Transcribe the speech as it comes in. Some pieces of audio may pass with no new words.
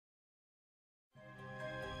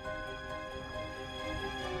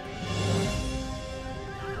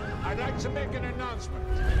to make an announcement.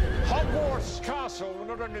 Hogwarts Castle will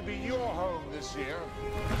not only be your home this year,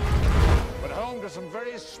 but home to some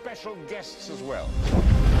very special guests as well.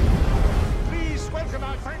 Please welcome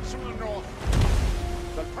our friends from the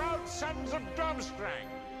north, the proud sons of Durmstrang.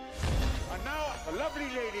 And now, the lovely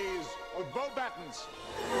ladies of Beauxbatons.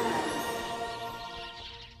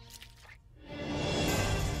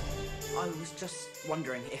 I was just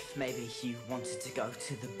wondering if maybe you wanted to go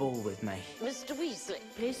to the ball with me. Mr. Weasley,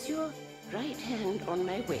 place your right hand on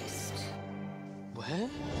my waist. Where?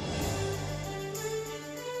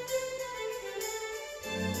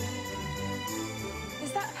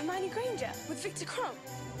 Is that Hermione Granger with Victor Crumb?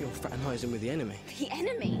 You're fraternizing with the enemy. The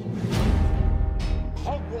enemy?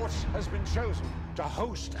 Hogwarts has been chosen to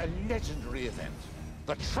host a legendary event,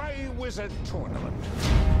 the Tri-Wizard Tournament.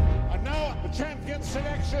 And now, the champion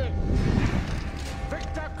selection.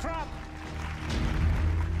 Victor Crumb,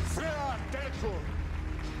 Fleur Delacour,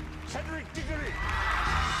 Cedric Diggory,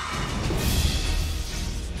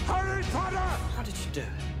 Harry Potter! How did you do it?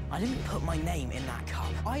 I didn't put my name in that cup.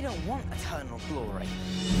 I don't want eternal glory.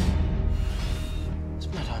 It's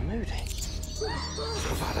Mad-Eye Moody.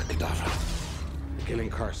 Avada Kedavra. The killing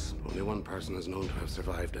curse. Only one person is known to have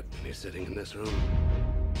survived it, and he's sitting in this room.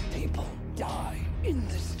 People die in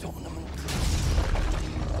this tournament.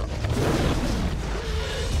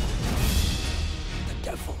 The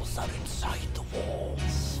devils are inside the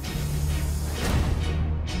walls.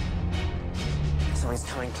 Something's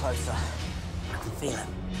coming closer. I can feel it.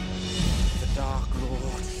 The Dark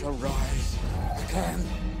Lord shall rise again.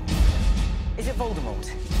 Is it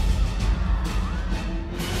Voldemort?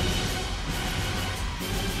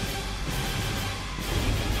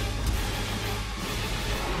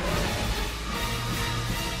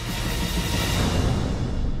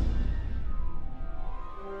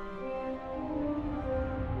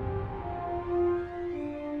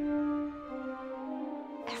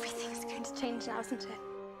 Everything's going to change now, isn't it?